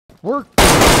Work!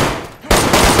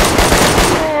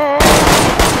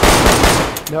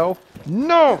 No.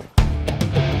 No!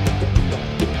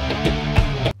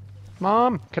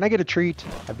 Mom, can I get a treat?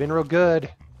 I've been real good.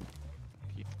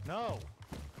 No!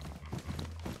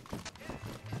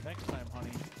 Next time, honey.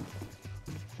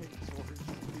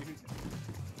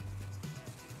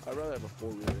 I'd rather have a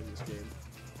four-wheeler in this game.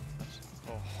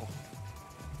 Oh.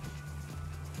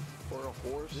 Or a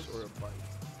horse or a bike.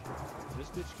 This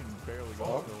bitch can barely go.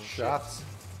 Oh, shots.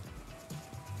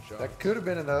 Shot. That could have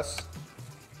been at us.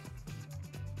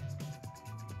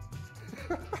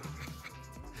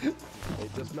 Hey,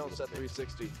 dismount set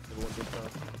 360. Everyone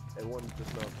dismount. Everyone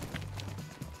dismount.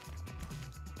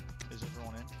 Is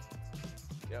everyone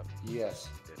in? Yep. Yes.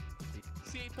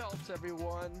 Seatbelts,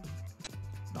 everyone.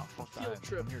 Not fuck Field that.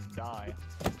 trip. I'm here to die.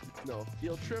 No,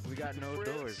 field trip. We got no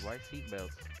Fritz. doors. Why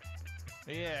seatbelts?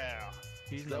 Yeah.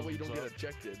 He's That way you knows don't get what's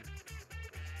ejected.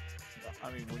 up.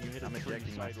 I mean, when you hit I'm a tree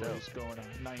ejecting sideways myself. going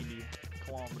at 90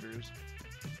 kilometers.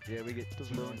 Yeah, we get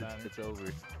Doesn't really spooned. matter. It's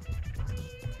over.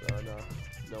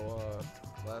 No,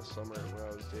 last summer when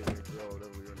I was dating a girl,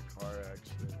 whatever, we were in a car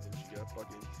accident and she got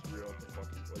fucking threw out the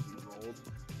fucking, like, we rolled,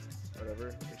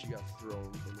 whatever, and she got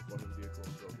thrown from the fucking vehicle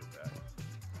and broke her back.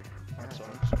 That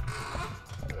sucks.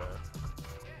 Yeah.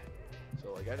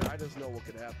 So, like, I just know what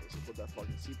could happen, so put that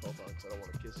fucking seatbelt on because I don't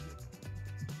want to kiss you.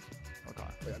 Okay.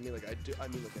 Like, I mean, like, I do,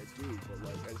 but,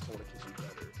 like, I just don't want to kiss you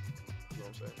better. You know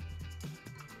what I'm saying?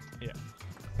 Yeah.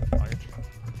 I get you.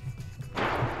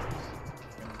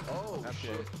 Oh,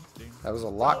 shit. That was a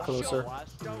lot Oh, closer.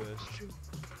 Don't shoot.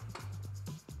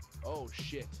 Oh,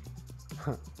 shit.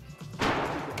 Huh.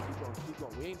 Keep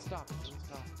going. We ain't stopping.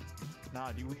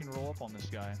 Nah, dude, we can roll up on this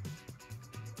guy.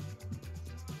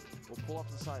 We'll pull off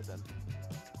to the side then.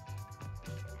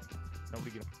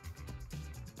 Nobody get.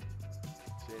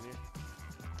 Stay in here.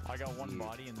 I got one Yeah.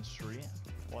 body in the street,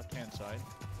 left hand side.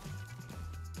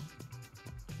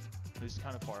 He's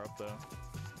kind of far up though.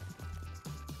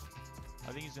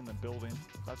 I think he's in the building.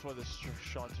 That's why the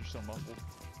shots are so muffled.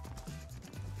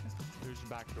 There's the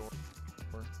back door.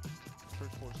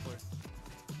 First floor's clear.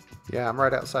 Yeah, I'm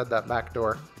right outside that back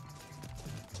door.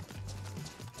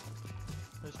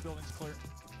 This building's clear.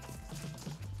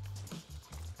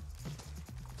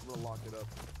 I'm gonna lock it up.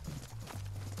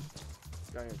 This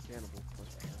guy ain't a cannibal.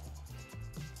 That's for sure.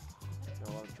 Got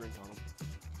a lot of drink on him.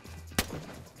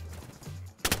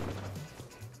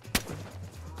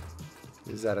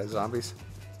 Is that a zombies?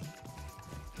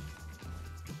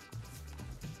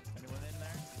 Anyone in there?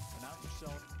 Announce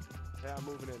yourself. Yeah, I'm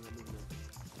moving in.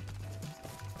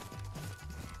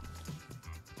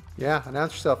 Yeah,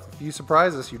 announce yourself. If you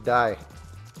surprise us, you die.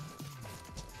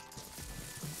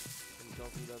 I'm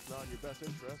telling you that's not in your best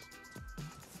interest.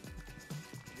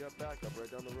 You got backup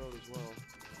right down the road as well.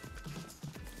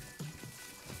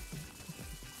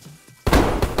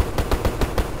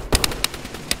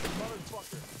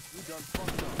 Motherfucker, you done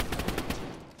fucked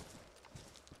up.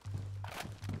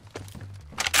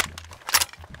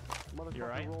 Motherfucker You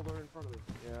alright? rolled her in front of me.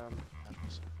 Yeah,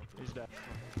 He's dead.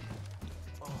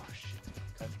 oh shit.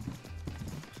 Okay.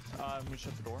 I'm gonna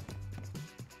shut the door.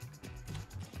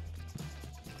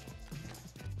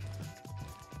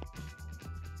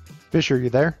 Fisher, you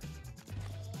there?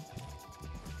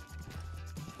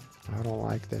 I don't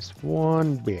like this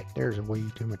one bit. There's way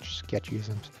too much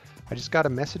sketchyisms. I just got a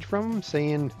message from him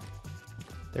saying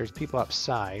there's people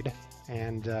outside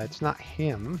and it's not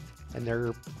him and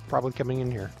they're probably coming in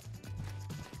here.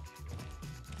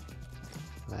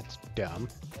 That's dumb.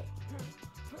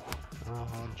 Oh,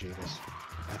 Judas.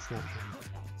 That's not him.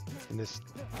 And this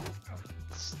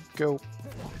scope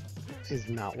is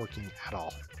not working at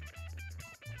all.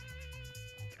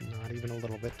 Not even a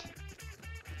little bit.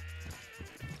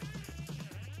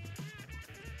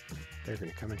 They're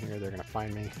gonna come in here, they're gonna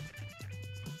find me.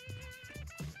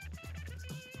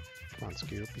 Come on,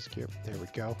 Scoopy Scoop. There we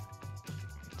go.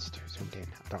 It's too zoomed in.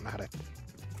 I don't know how to.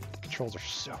 The controls are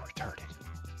so retarded.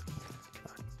 Come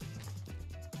on.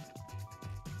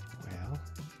 Well.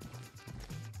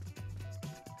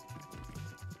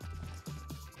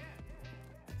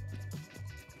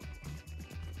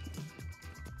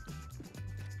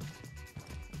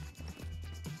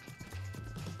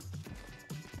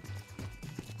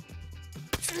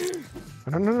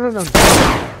 No, no, no, no,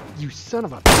 no. You son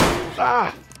of a...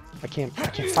 Ah! I can't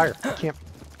fire. I can't...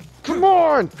 Come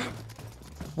on!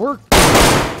 Work!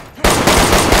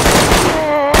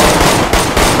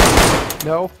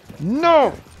 No.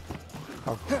 No!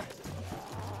 Oh.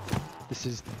 This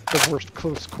is the worst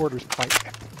close quarters fight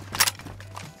ever.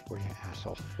 Where you at,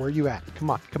 asshole? Where are you at?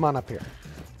 Come on. Come on up here.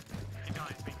 He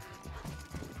died.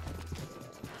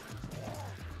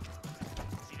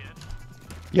 Is he dead?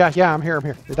 Yeah, yeah, I'm here, I'm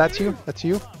here. That's you? That's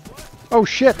you? Oh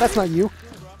shit, that's not you.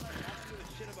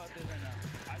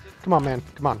 Come on, man.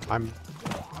 Come on. I'm...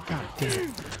 God damn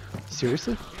it.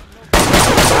 Seriously?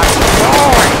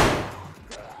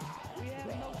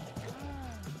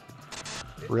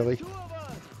 Really?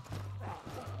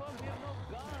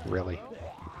 Really?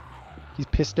 He's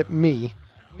pissed at me,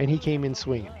 and he came in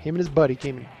swinging. Him and his buddy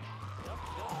came in...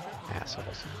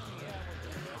 Assholes.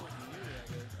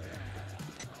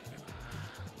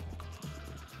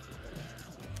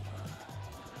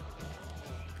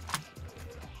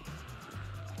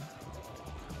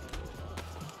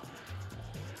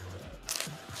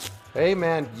 Hey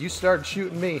man, you started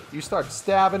shooting me. You started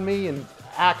stabbing me and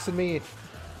axing me.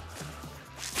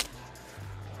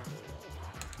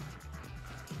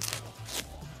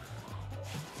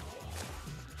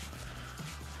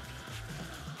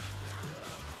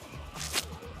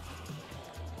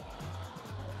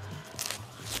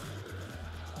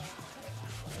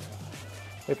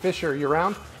 Hey Fisher, you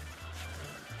around?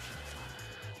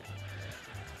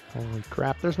 Holy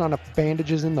crap, there's not enough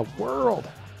bandages in the world.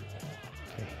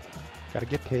 Okay, gotta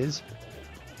get his.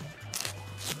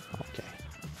 Okay,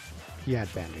 he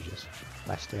had bandages.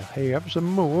 Last day, hey, have some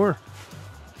more.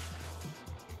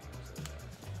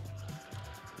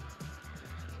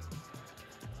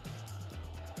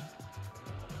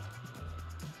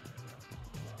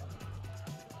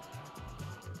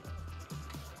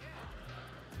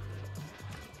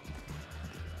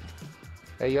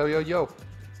 Hey, yo, yo, yo.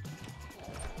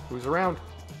 Who's around?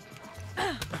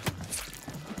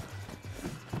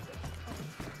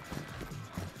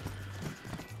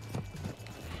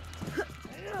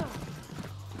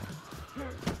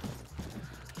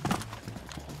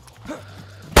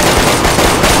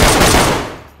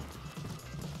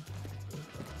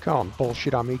 Calling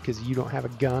bullshit on me because you don't have a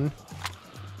gun.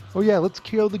 Oh yeah, let's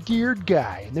kill the geared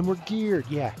guy, and then we're geared.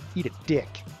 Yeah, eat a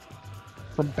dick.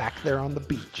 From back there on the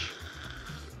beach.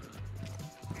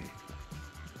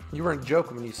 You weren't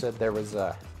joking when you said there was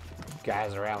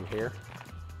guys around here.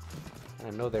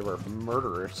 I know they were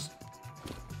murderous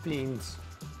fiends.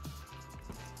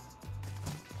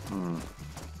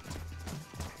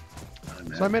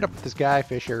 So I met up with this guy,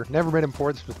 Fisher. Never met him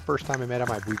before. This was the first time I met him.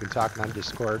 We've been talking on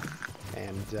Discord,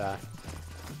 and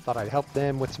thought I'd help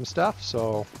them with some stuff.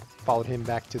 So followed him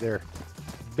back to their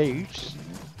base.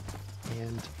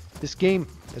 And this game,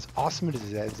 as awesome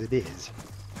as it is,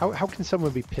 how can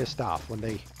someone be pissed off when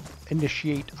they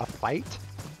initiate a fight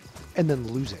and then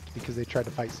lose it because they tried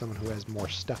to fight someone who has more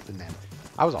stuff than them?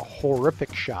 I was a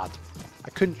horrific shot. I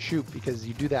couldn't shoot because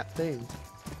you do that thing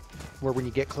where when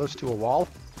you get close to a wall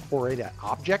or an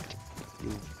object, you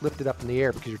lift it up in the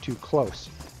air because you're too close.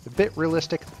 A bit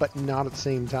realistic, but not at the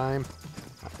same time.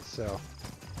 So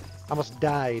I almost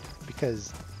died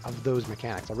because of those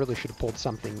mechanics. I really should have pulled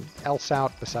something else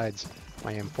out besides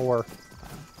my M4.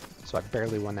 So I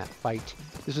barely won that fight.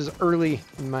 This is early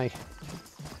in my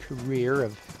career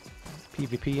of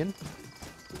PvPing.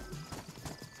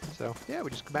 So yeah, we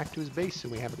just go back to his base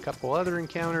and we have a couple other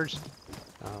encounters.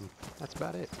 That's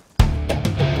about it.